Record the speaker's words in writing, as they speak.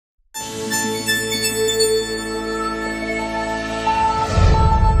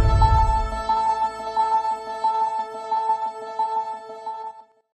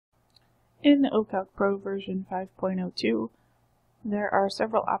O-Calc Pro version 5.02, there are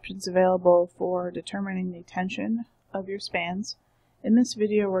several options available for determining the tension of your spans. In this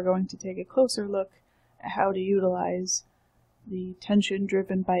video, we're going to take a closer look at how to utilize the tension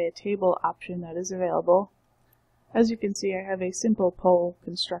driven by a table option that is available. As you can see, I have a simple pole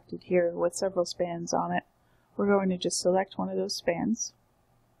constructed here with several spans on it. We're going to just select one of those spans,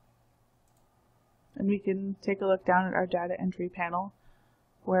 and we can take a look down at our data entry panel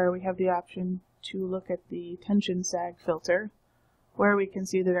where we have the option to look at the tension sag filter, where we can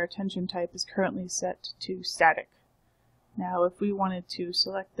see that our tension type is currently set to static. Now if we wanted to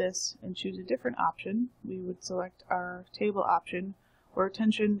select this and choose a different option, we would select our table option, where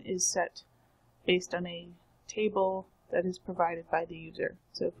tension is set based on a table that is provided by the user.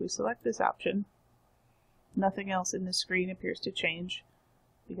 So if we select this option, nothing else in the screen appears to change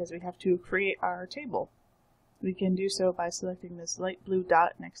because we have to create our table. We can do so by selecting this light blue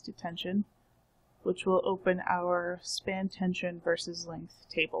dot next to tension, which will open our span tension versus length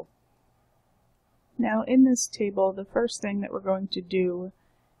table. Now in this table, the first thing that we're going to do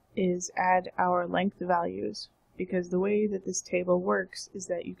is add our length values, because the way that this table works is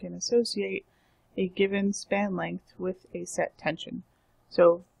that you can associate a given span length with a set tension.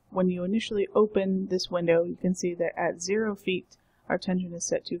 So when you initially open this window, you can see that at 0 feet, our tension is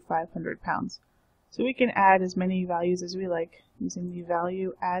set to 500 pounds. So we can add as many values as we like using the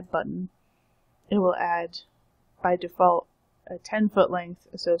value add button. It will add, by default, a 10-foot length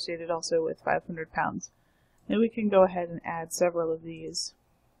associated also with 500 pounds. Then we can go ahead and add several of these,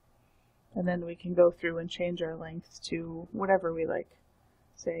 and then we can go through and change our length to whatever we like.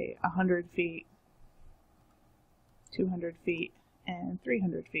 Say 100 feet, 200 feet, and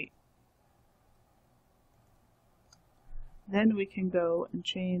 300 feet. Then we can go and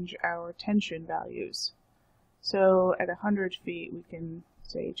change our tension values. So at 100 feet, we can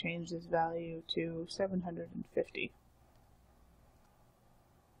say change this value to 750.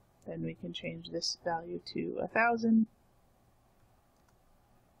 Then we can change this value to 1000.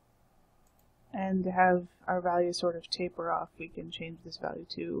 And to have our value sort of taper off, we can change this value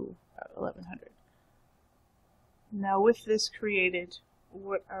to 1100. Now with this created,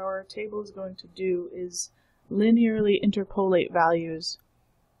 what our table is going to do is linearly interpolate values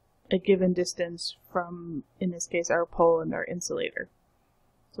a given distance from, in this case, our pole and our insulator.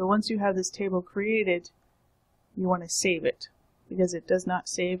 So once you have this table created, you want to save it, because it does not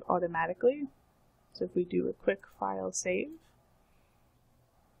save automatically. So if we do a quick file save,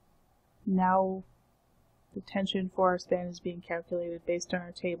 now the tension for our span is being calculated based on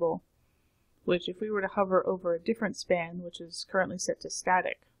our table, which if we were to hover over a different span, which is currently set to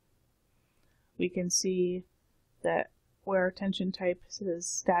static, we can see that where our tension type says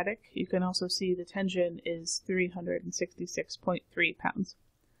static, you can also see the tension is 366.3 pounds.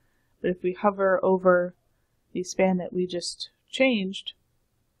 But if we hover over the span that we just changed,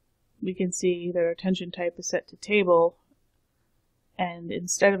 we can see that our tension type is set to table, and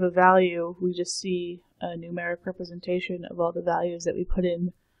instead of a value, we just see a numeric representation of all the values that we put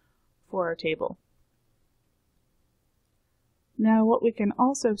in for our table. Now what we can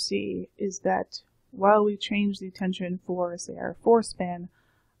also see is that while we change the tension for, say, our forespan,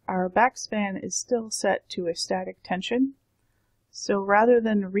 our backspan is still set to a static tension. So rather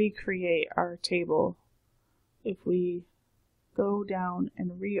than recreate our table, if we go down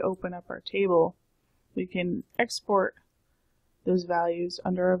and reopen up our table, we can export those values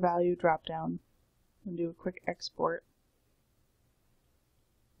under our value dropdown and do a quick export.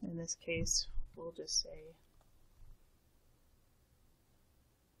 In this case, we'll just say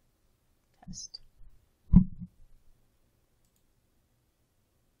test.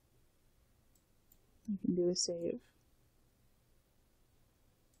 We can do a save.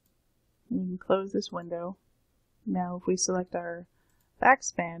 We can close this window. Now if we select our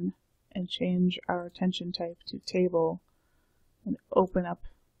backspan and change our tension type to table and open up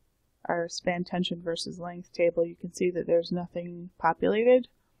our span tension versus length table, you can see that there's nothing populated.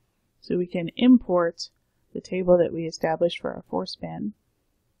 So we can import the table that we established for our forespan.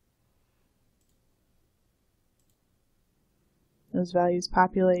 Those values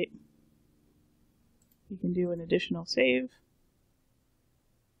populate. You can do an additional save.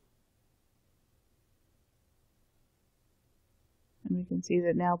 And we can see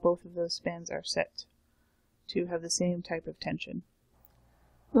that now both of those spans are set to have the same type of tension.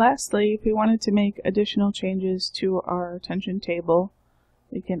 Lastly, if we wanted to make additional changes to our tension table,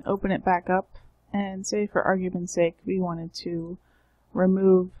 we can open it back up and say, for argument's sake, we wanted to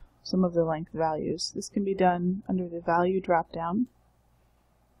remove some of the length values. This can be done under the value dropdown,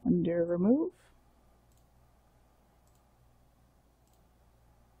 under remove,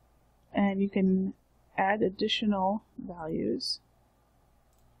 and you can add additional values,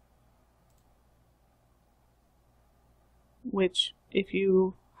 which if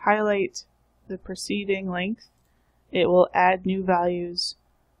you highlight the preceding length, it will add new values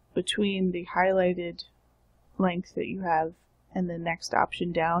between the highlighted length that you have and the next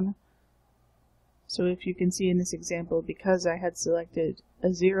option down. So if you can see in this example, because I had selected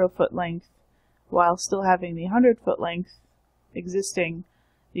a 0 foot length while still having the 100 foot length existing,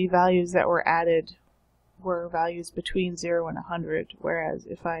 the values that were added were values between 0 and 100, whereas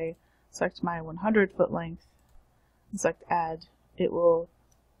if I select my 100 foot length and select add, it will,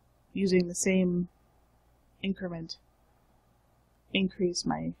 using the same increment, increase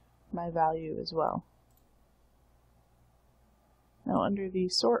my value as well. Now under the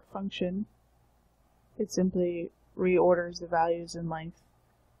sort function, it simply reorders the values in length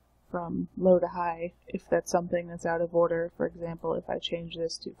from low to high if that's something that's out of order. For example, if I change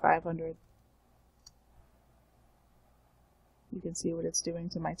this to 500, you can see what it's doing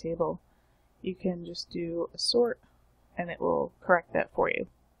to my table. You can just do a sort and it will correct that for you.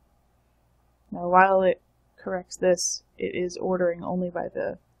 Now while it corrects this, it is ordering only by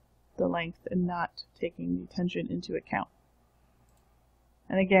the length and not taking the tension into account.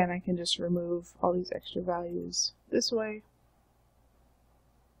 And again, I can just remove all these extra values this way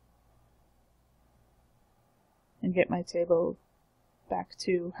and get my table back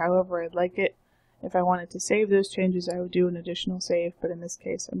to however I'd like it. If I wanted to save those changes, I would do an additional save, but in this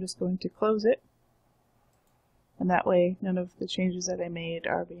case I'm just going to close it, and that way none of the changes that I made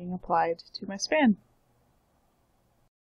are being applied to my span.